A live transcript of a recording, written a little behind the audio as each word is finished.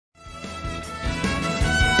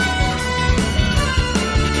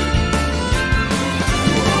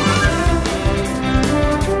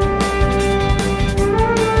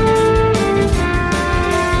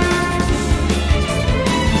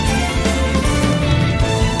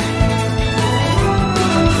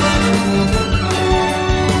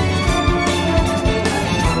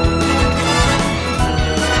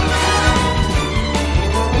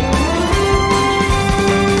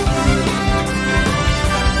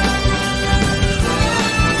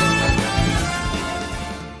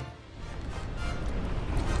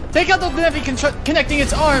Take out the Nevi connecting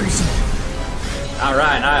its arms!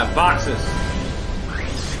 Alright, I have boxes.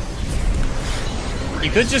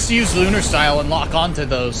 You could just use Lunar Style and lock onto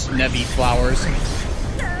those Nevi flowers.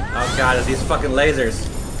 Oh god, it's these fucking lasers.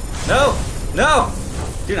 No! No!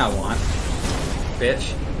 Do not want.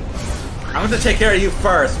 Bitch. I'm gonna take care of you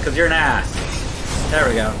first, because you're an ass. There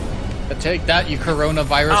we go. But take that, you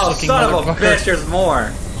coronavirus-looking son of a motherfucker. bitch, there's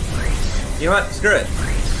more. You know what? Screw it.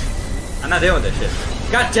 I'm not dealing with this shit.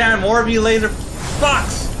 God damn it, more of you laser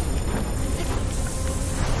fucks!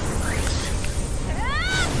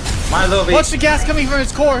 Might as well be. Watch the gas coming from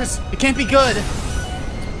its cores. It can't be good.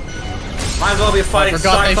 Might as well be fighting I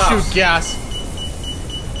forgot they Cyclops. shoot gas.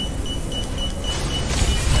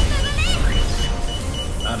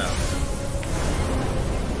 Oh no.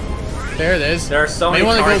 There it is. There are so many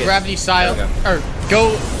want to targets. go gravity style, or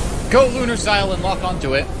go lunar style and lock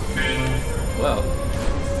onto it. Whoa.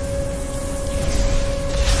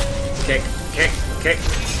 Kick, kick, kick.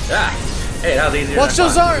 Ah! Hey, that was easier. Watch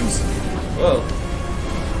those arms! Whoa.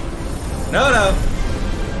 No, no.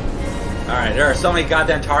 Alright, there are so many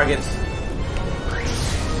goddamn targets.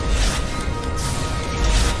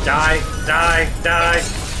 Die, die, die.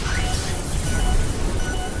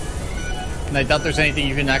 And I doubt there's anything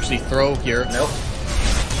you can actually throw here. Nope.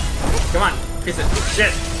 Come on, piece of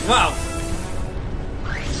shit. Wow.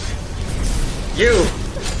 You.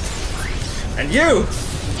 And you.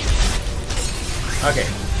 Okay.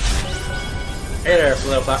 Hey there,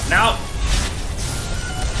 little fuck. No.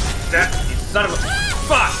 That, you son of a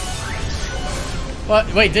fuck.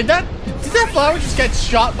 What? Wait, did that flower just get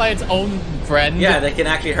shot by its own friend? Yeah, they can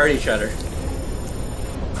actually hurt each other.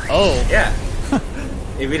 Oh. Yeah.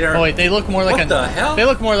 If you didn't... Oh wait, they look more like what the hell? They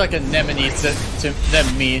look more like anemone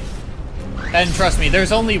than me. And trust me,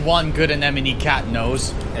 there's only one good anemone cat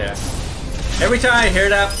knows. Yeah. Every time I hear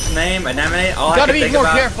that name, anemone, all I can think about... Gotta be more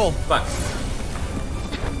careful. Fuck.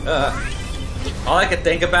 All I can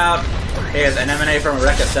think about is Anemone from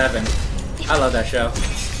Eureka 7. I love that show.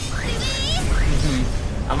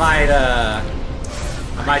 I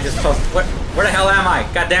might just post. Where the hell am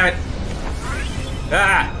I? God damn it!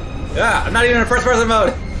 Ah! Ah! I'm not even in first person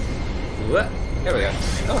mode. What? There we go.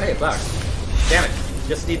 Oh hey, flower. Damn it!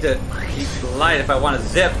 Just need to keep the light if I want to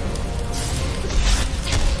zip.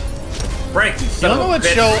 Break you son You know of a what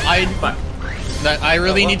bitch. show Fuck. that I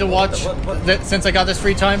really need to watch since I got this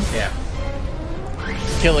free time? Yeah.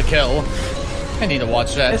 Kill a Kill. I need to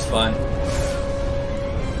watch that. It's fun.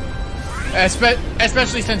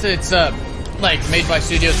 Especially since it's like made by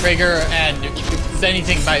Studio Trigger, and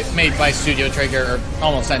anything made by Studio Trigger, or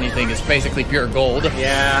almost anything, is basically pure gold.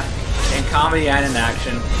 Yeah. In comedy and in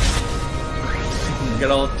action. Good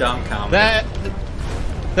old dumb comedy.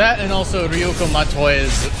 That and also Ryuko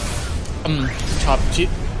Matoi's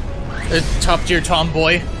top tier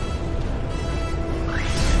tomboy.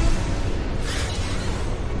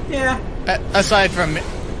 Yeah. Aside from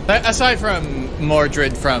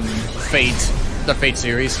Mordred from Fate, the Fate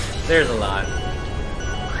series. There's a lot.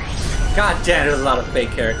 God damn, there's a lot of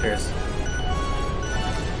fake characters.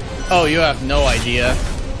 Oh, you have no idea.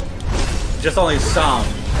 Just only some.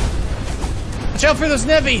 Watch out for those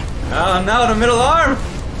Nevi! Oh no, the middle arm!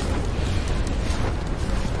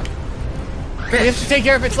 You have to take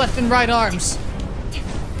care of its left and right arms.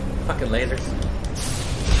 Fucking lasers.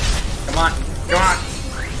 Come on, come on!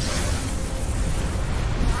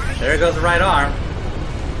 There goes the right arm.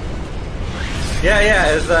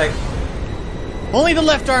 Yeah, it's like... Only the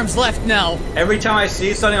left arm's left now. Every time I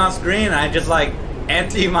see something on screen, I just like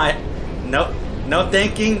empty my... No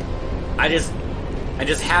thinking. I just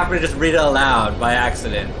happen to just read it aloud by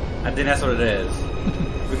accident. I think that's what it is.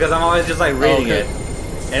 Because I'm always just like reading it.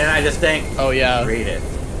 And then I just think, oh yeah, read it.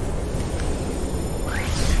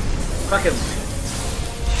 Fucking...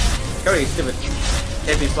 Go you stupid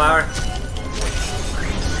hippie flower.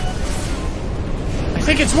 I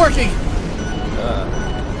think it's working.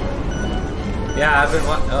 Yeah, I've been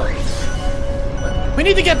oh. We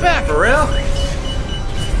need to get back. For real?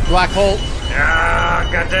 Black hole. Ah,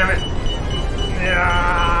 god damn it.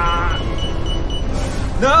 Yeah.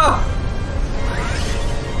 No!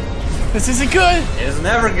 This isn't good. It is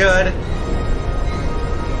never good.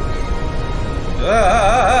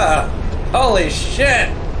 Holy shit!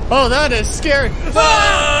 Oh, that is scary.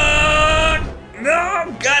 Fuck!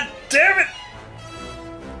 No! God damn it!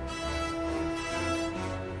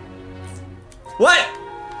 What?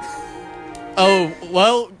 Oh,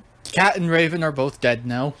 well, Cat and Raven are both dead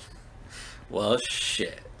now. Well,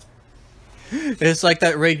 shit. It's like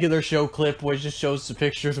that regular show clip where it just shows the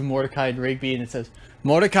pictures of Mordecai and Rigby, and it says,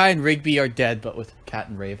 Mordecai and Rigby are dead, but with Cat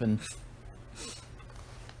and Raven.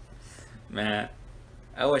 Man.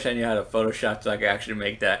 I wish I knew how to Photoshop so I could actually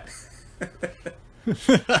make that.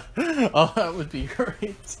 Oh, that would be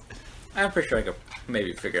great. I'm pretty sure I could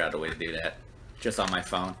maybe figure out a way to do that. Just on my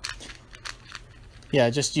phone. Yeah,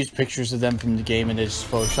 just use pictures of them from the game and then just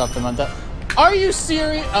Photoshop them on that. Are you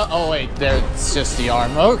serious? Oh wait, there, it's just the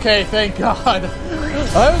arm. Okay, thank God.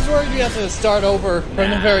 I was worried you have to start over from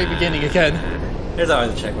the very beginning again. There's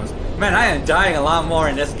always a checkpoint. Man, I am dying a lot more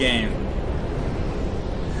in this game.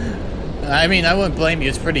 I mean, I wouldn't blame you.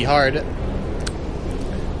 It's pretty hard.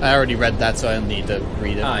 I already read that, so I don't need to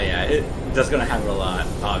read it. Oh yeah, that's gonna happen a lot,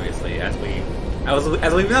 obviously, as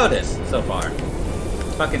we've noticed so far.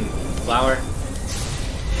 Fucking flower.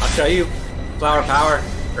 I'll show you flower power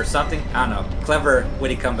or something. I don't know. Clever,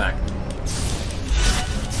 witty comeback.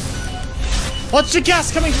 Watch the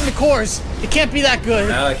gas coming from the cores. It can't be that good.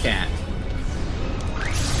 No, it can't.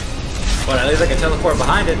 But at least I can teleport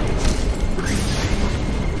behind it.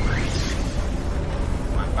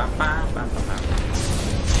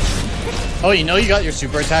 Oh, you know you got your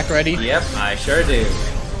super attack ready? Yep, I sure do.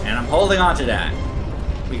 And I'm holding on to that.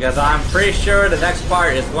 Because I'm pretty sure the next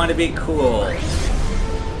part is going to be cool.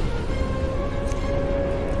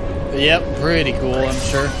 Yep, pretty cool, I'm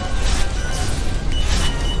sure.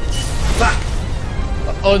 Fuck!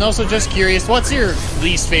 Oh, and also just curious, what's your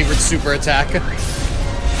least favorite super attack?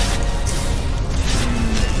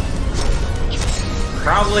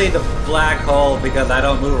 Probably the black hole because I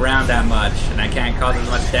don't move around that much and I can't cause as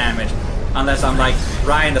much damage unless I'm like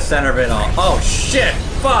right in the center of it all. Oh shit!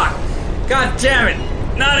 Fuck! God damn it!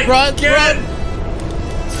 Not again! Run!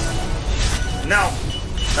 No!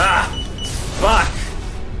 Ah! Fuck!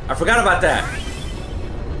 I forgot about that.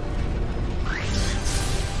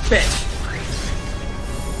 Bitch!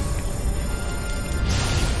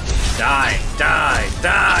 Die! Die!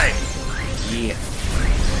 Die! Yeah.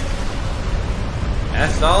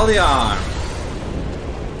 That's all the arm.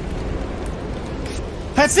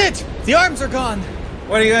 That's it! The arms are gone!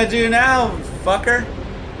 What are you gonna do now, fucker?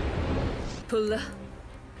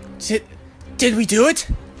 Did we do it?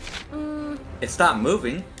 It stopped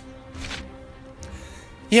moving.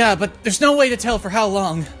 Yeah, but there's no way to tell for how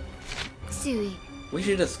long. Sui. We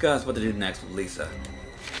should discuss what to do next with Lisa.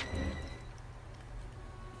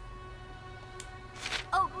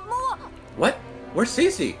 Oh, more! What? Where's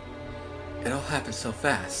Cece? It all happened so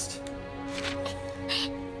fast.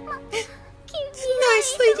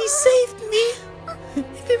 Nice lady saved me.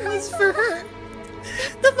 If it was for her,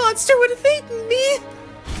 the monster would have eaten me.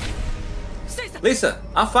 Lisa,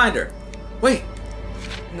 I'll find her. Wait,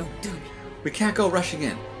 No, do we can't go rushing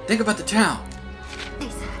in. Think about the town.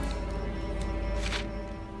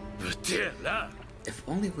 If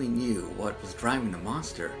only we knew what was driving the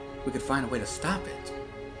monster, we could find a way to stop it.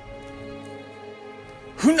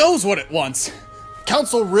 Who knows what it wants?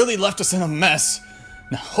 Council really left us in a mess.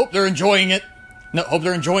 Now, hope they're enjoying it. No, hope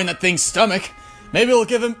they're enjoying that thing's stomach. Maybe it'll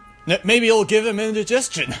give him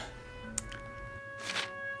indigestion.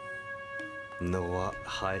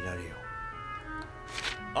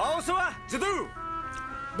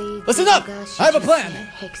 Listen up! I have a plan!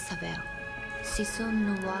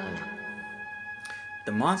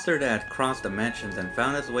 The monster that crossed dimensions and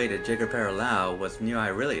found its way to Jigger-Paralau was New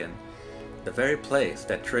Hyrillion, the very place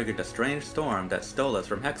that triggered the strange storm that stole us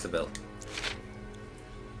from Hexaville.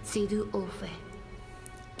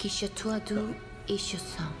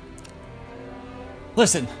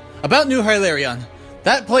 Listen, about New Hyrillion,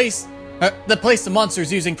 that place, the place the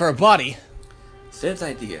monster's using for a body. Sid's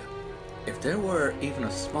idea. If there were even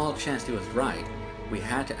a small chance he was right, we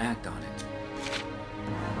had to act on it.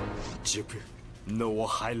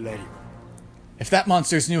 If that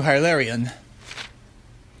monster's New Hyrillion,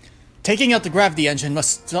 taking out the gravity engine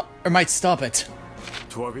might stop it.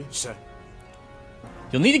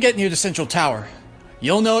 You'll need to get near the central tower.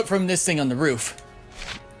 You'll know it from this thing on the roof.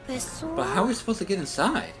 But how are we supposed to get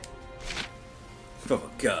inside? Oh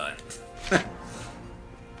god.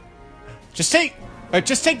 Just take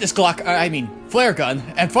this flare gun,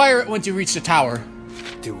 and fire it once you reach the tower.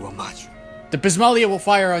 The Bismalia will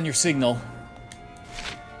fire on your signal.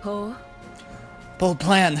 Bold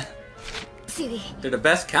plan. They're the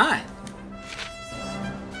best kind.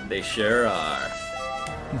 They sure are.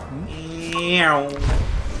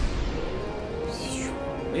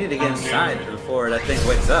 We need to get inside before that thing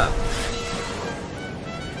wakes up.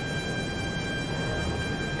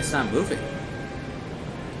 It's not moving.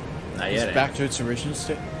 Not yet. It's back to its original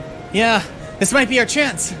state. Yeah, this might be our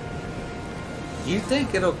chance. Do you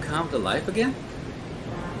think it'll come to life again?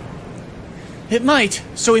 It might,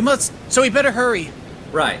 so we better hurry.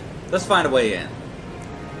 Right. Let's find a way in.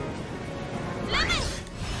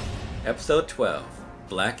 Episode 12,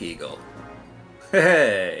 Black Eagle.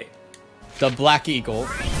 Hey. The Black Eagle. Ooh,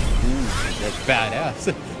 that's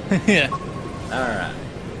badass. Yeah. Alright.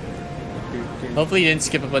 Hopefully you didn't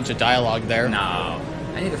skip a bunch of dialogue there. No.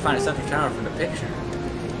 I need to find a central tower from the picture.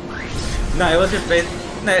 No, it was just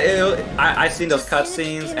I've seen those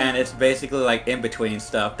cutscenes, and it's basically like in between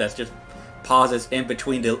stuff that's just pauses in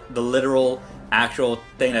between the literal, actual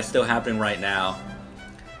thing that's still happening right now.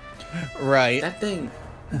 Right. That thing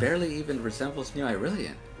barely even resembles New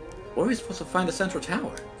Irillion. Where are we supposed to find the central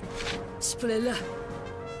tower?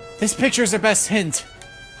 This picture's our best hint.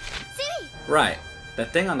 Right.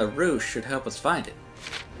 That thing on the roof should help us find it.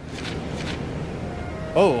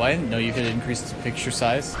 Oh, I didn't know you could increase the picture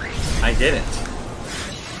size. I didn't.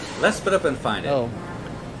 Let's split up and find it. Oh.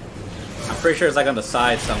 I'm pretty sure it's like on the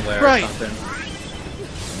side somewhere Right. or something.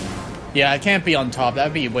 Yeah, it can't be on top.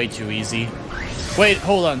 That'd be way too easy. Wait,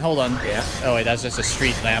 hold on. Yeah. Oh wait, that's just a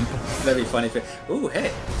street lamp. That'd be funny if it... Ooh,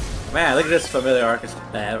 hey. Man, look at this familiar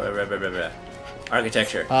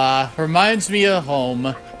architecture. Reminds me of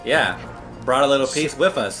home. Yeah. Brought a little piece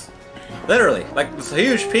with us. Literally. Like, it's a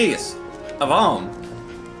huge piece of home.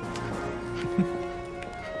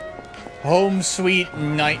 Home sweet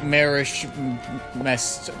nightmarish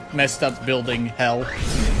messed up building hell.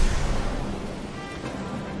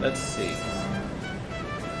 Let's see.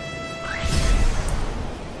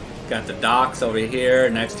 Got the docks over here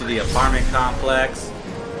next to the apartment complex.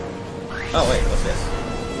 Oh wait, what's this?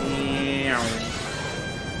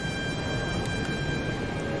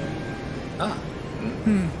 Ah.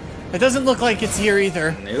 It doesn't look like it's here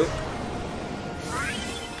either. Nope.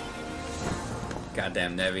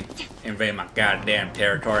 Goddamn Nevi. Invade my goddamn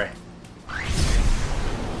territory.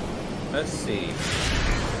 Let's see.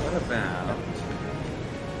 What about...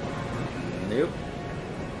 Nope.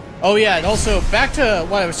 Oh yeah, and also back to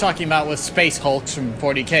what I was talking about with Space Hulks from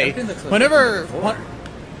 40K.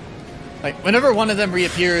 Whenever one of them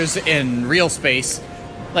reappears in real space,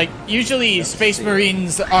 like usually Space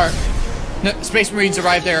Marines arrive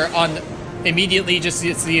there on immediately just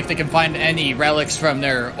to see if they can find any relics from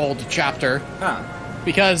their old chapter. Huh.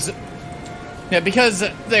 Because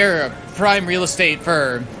they're prime real estate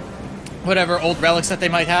for whatever old relics that they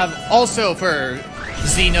might have. Also for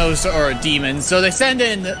Xenos or demons. So they send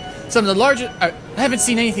in some of the largest... I haven't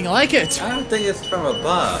seen anything like it. I don't think it's from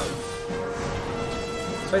above.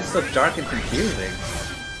 That's why it's so dark and confusing.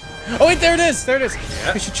 Oh wait, there it is! There it is!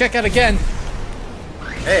 Yep. We should check out again.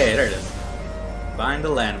 Hey, there it is. Find the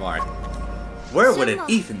landmark. Where would it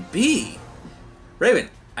even be? Raven,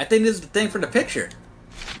 I think this is the thing from the picture.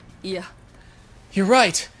 Yeah. You're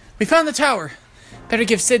right. We found the tower. Better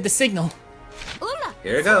give Sid the signal.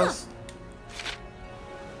 Here it goes.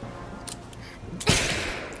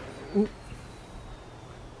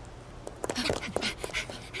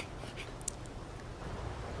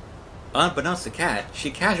 Unbeknownst to Kat,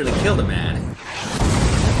 she casually killed a man.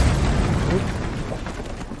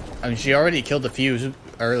 I mean, she already killed a few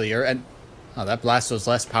earlier, and oh, that blast was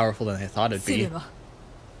less powerful than I thought it'd be.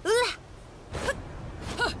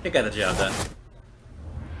 It got the job done.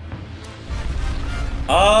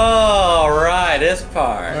 Oh, right, this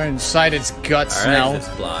part. We're inside its guts Alright, now. it's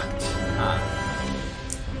blocked. Huh.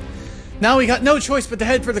 Now we got no choice but to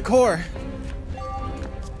head for the core.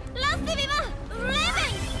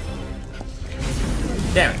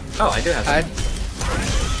 Damn it. Oh, I do have some.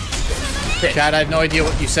 Chad, I have no idea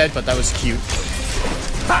what you said, but that was cute.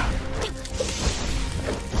 Ha!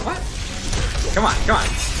 What? Come on, come on.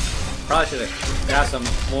 Probably should have got some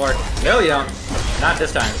more. No, you don't. Not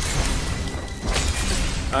this time.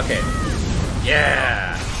 Okay.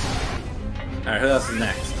 Yeah! Alright, who else is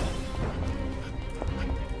next?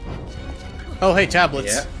 Oh, hey,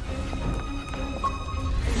 tablets. Yeah.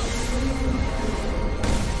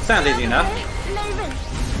 Sounds easy enough.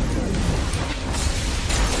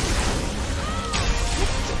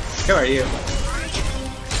 Who are you?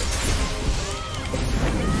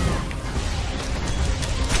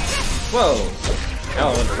 Whoa!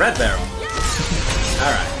 Oh, it was a red barrel.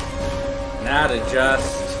 Alright. Now to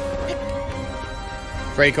just...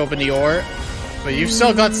 Break open the ore. But you've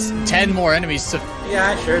still got 10 more enemies to...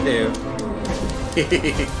 Yeah, I sure do.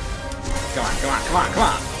 Come on, come on, come on, come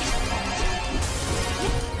on!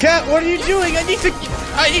 Kat, what are you doing? I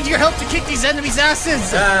need your help to kick these enemies'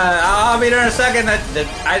 asses! I'll be there in a second.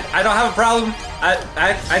 I don't have a problem.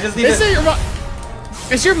 I just need to...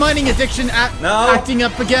 Is your mining addiction No. acting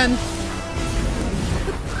up again?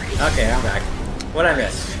 Okay, I'm back. What'd I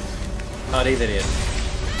miss? Oh, these idiots.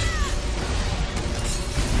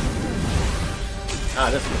 Oh,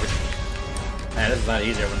 this is... Man, this is a lot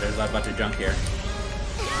easier when there's a bunch of junk here.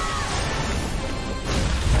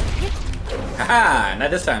 Haha!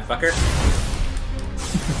 Not this time, fucker.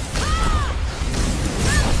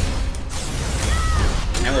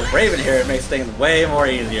 And with Raven here, it makes things way more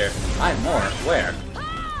easier. I'm more. Where?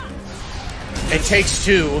 It Takes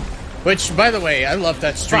Two, which, by the way, I love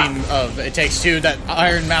that stream of It Takes Two that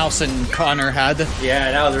Iron Mouse and Connor had.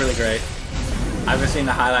 Yeah, that was really great. I've been seeing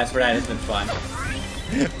the highlights for that. It's been fun.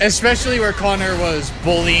 Especially where Connor was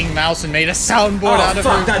bullying Mouse and made a soundboard out of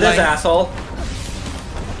her. Oh, fuck that, this asshole.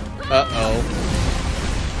 Uh-oh.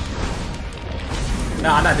 No,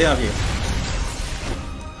 I'm not dealing with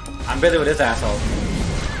you. I'm busy with this asshole.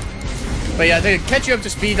 But yeah, to catch you up to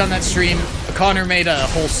speed on that stream, Connor made a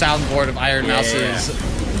whole soundboard of Iron Mouse's.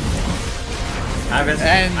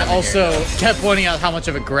 And also kept pointing out how much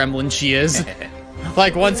of a gremlin she is.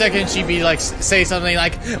 Like, 1 second she'd be like, say something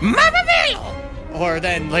like, Mamma Mia! Or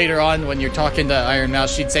then later on, when you're talking to Iron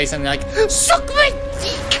Mouse, she'd say something like, Suck my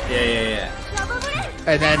dick! Yeah.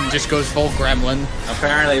 And then just goes full gremlin.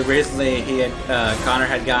 Apparently, recently, Connor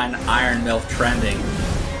had gotten Iron MILF trending.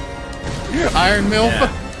 Iron MILF? Yeah.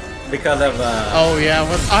 Because of, oh yeah,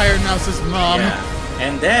 with Iron Mouse's mom. Yeah.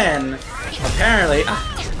 And then, apparently,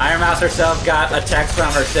 Iron Mouse herself got a text from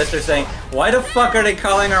her sister saying, why the fuck are they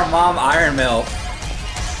calling our mom Iron MILF?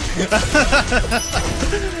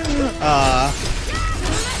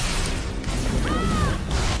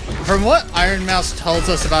 From what Iron Mouse tells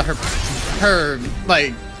us about her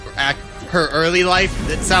early life,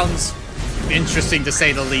 it sounds interesting to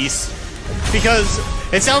say the least. Because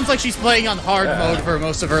it sounds like she's playing on hard mode for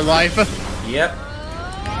most of her life. Yep.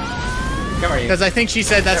 Come here, you. Because I think she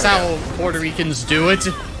said that's how Puerto Ricans do it.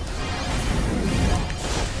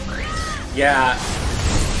 Yeah.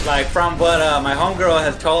 Like, from what my homegirl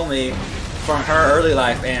has told me from her early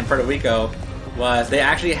life in Puerto Rico, was they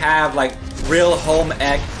actually have, like, real home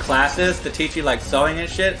ec classes to teach you, like, sewing and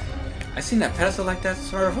shit. I seen that pedestal like that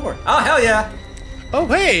somewhere before. Oh, hell yeah! Oh,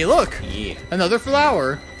 hey, look! Yeah. Another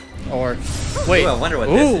flower. Or, wait. Ooh, I wonder what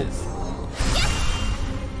this is.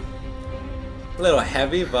 A little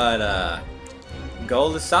heavy, but,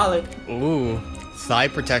 gold is solid. Ooh, thigh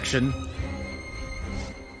protection.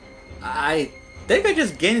 I think I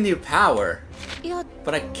just gained a new power,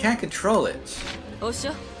 but I can't control it.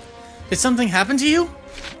 Did something happen to you?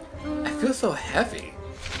 I feel so heavy.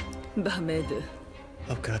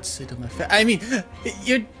 Oh god, sit on my face. I mean,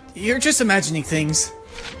 you're just imagining things.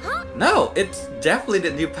 No, it's definitely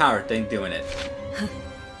the new power thing doing it.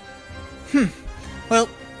 Well,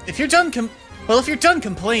 if you're done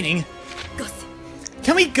complaining,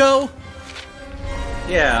 can we go?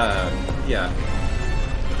 Yeah.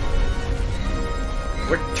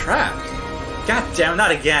 We're trapped. God damn,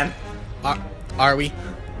 not again. Are we?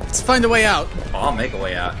 Let's find a way out. Oh, I'll make a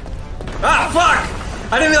way out. Ah,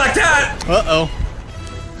 fuck! I didn't mean like that! Uh-oh.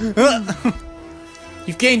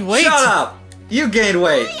 You've gained weight! Shut up! You gained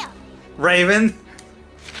weight, Raven.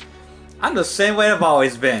 I'm the same way I've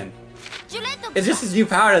always been. It's just his new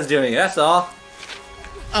power that's doing it, that's all.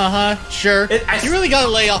 Uh-huh, sure. You really gotta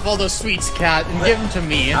lay off all those sweets, Cat, and give them to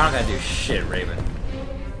me. I don't gotta do shit, Raven.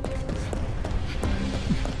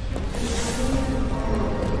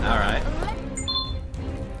 Alright.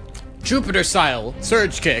 Jupiter style,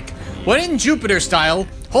 surge kick. When in Jupiter style,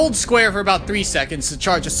 hold square for about 3 seconds to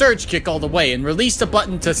charge a surge kick all the way, and release the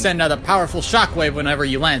button to send out a powerful shockwave whenever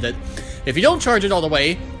you land it. If you don't charge it all the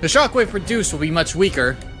way, the shockwave produced will be much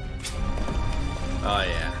weaker. Oh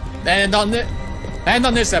yeah. And on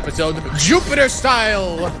this episode, Jupiter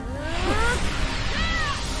style!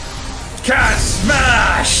 Cat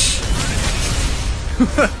smash!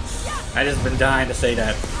 I just been dying to say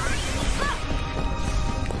that.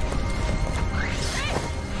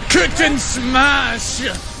 Kitten smash!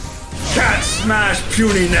 Cat smash,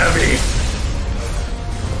 puny Nevi!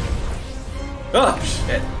 Oh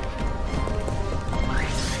shit.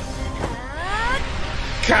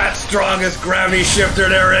 Cat strongest gravity shifter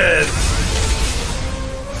there is!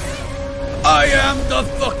 I am the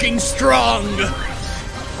fucking strong!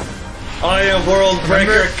 I am World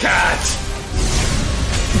Breaker Cat!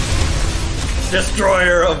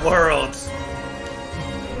 Destroyer of worlds!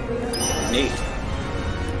 Neat.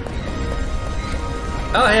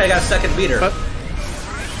 Oh hey, I got a second beater.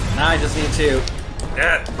 Now I just need to...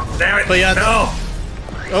 damn it! But yeah, no!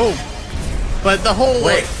 Oh. But the whole...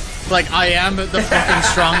 Wait. Like, I am the fucking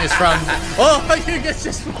strong is from... Oh, you get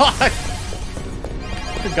just fucked!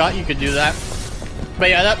 Forgot you could do that. But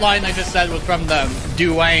yeah, that line I just said was from the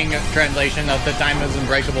Duwang translation of the Time is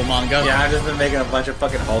Unbreakable manga. Yeah, I've just been making a bunch of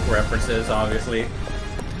fucking Hulk references, obviously.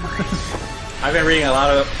 I've been reading a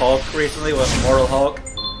lot of Hulk recently with Immortal Hulk.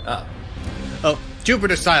 Oh,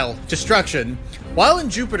 Jupiter style, destruction. While in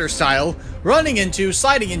Jupiter style, running into,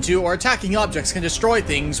 sliding into, or attacking objects can destroy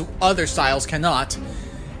things other styles cannot.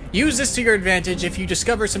 Use this to your advantage if you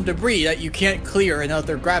discover some debris that you can't clear in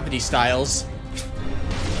other gravity styles.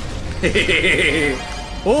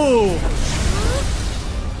 Ooh!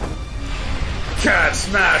 Cat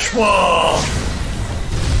smash wall!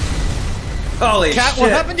 Holy Cat, shit!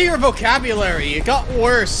 what happened to your vocabulary? It got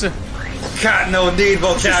worse. Cat no need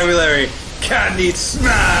vocabulary. Cat needs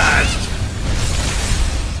smashed.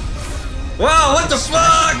 Whoa! What the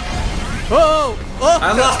fuck? Whoa! Oh!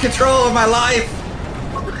 I lost control of my life.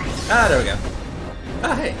 Ah, there we go.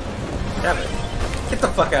 Ah, hey. Damn it. Get the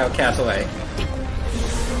fuck out of Cat's way.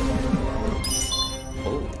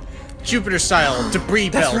 Jupiter style debris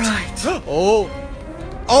belt. That's right. Oh,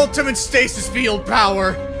 ultimate stasis field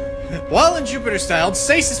power. While in Jupiter style,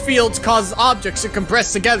 stasis fields cause objects to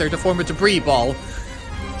compress together to form a debris ball.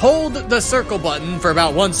 Hold the circle button for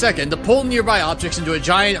about 1 second to pull nearby objects into a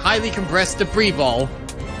giant, highly compressed debris ball.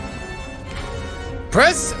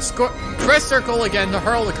 Press circle again to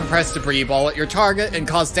hurl the compressed debris ball at your target and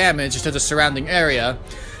cause damage to the surrounding area.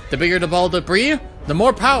 The bigger the ball of debris, the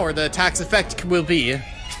more power the attack's effect will be.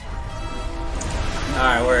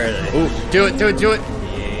 Alright, where is it? Ooh, do it, do it, do it.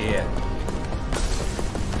 Yeah.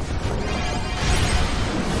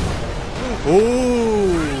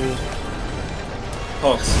 Ooh.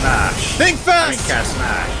 Hulk smash. Think fast! I mean, Cat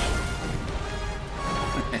smash.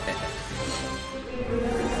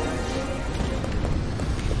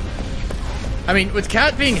 I mean, with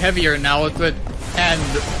Cat being heavier now and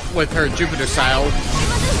with her Jupiter style,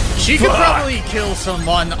 she could probably kill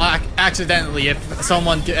someone accidentally if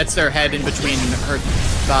someone gets their head in between her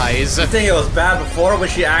thighs. I think it was bad before when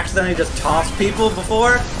she accidentally just tossed people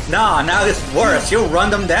before. Nah, now it's worse. She'll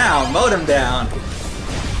run them down, mow them down.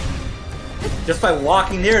 Just by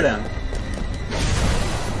walking near them.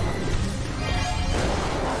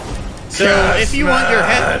 So if you want your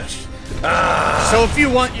head... So if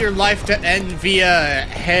you want your life to end via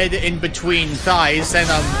head in between thighs, then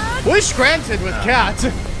wish granted with Cat.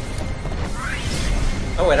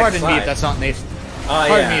 Oh wait, Pardon me if that's not safe.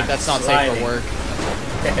 Pardon me if that's not safe for work.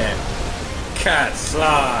 Cat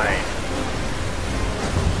slide.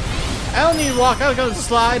 I don't need to walk. I'll go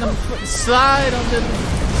slide. Slide on the.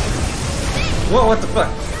 Whoa! What the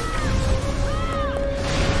fuck?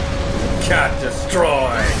 Cat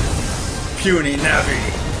destroy. Puny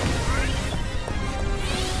Navi.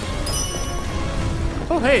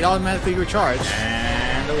 Oh hey, it automatically recharged.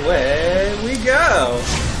 And away we go.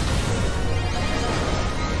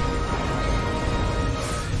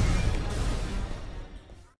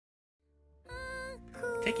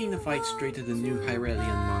 Taking the fight straight to the new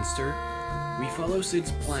Hyraelian monster, we follow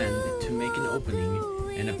Sid's plan to make an opening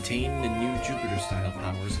and obtain the new Jupiter-style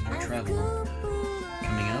powers of travel.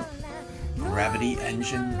 Coming up, Gravity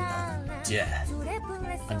Engine of Death.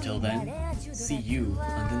 Until then, see you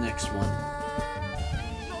on the next one.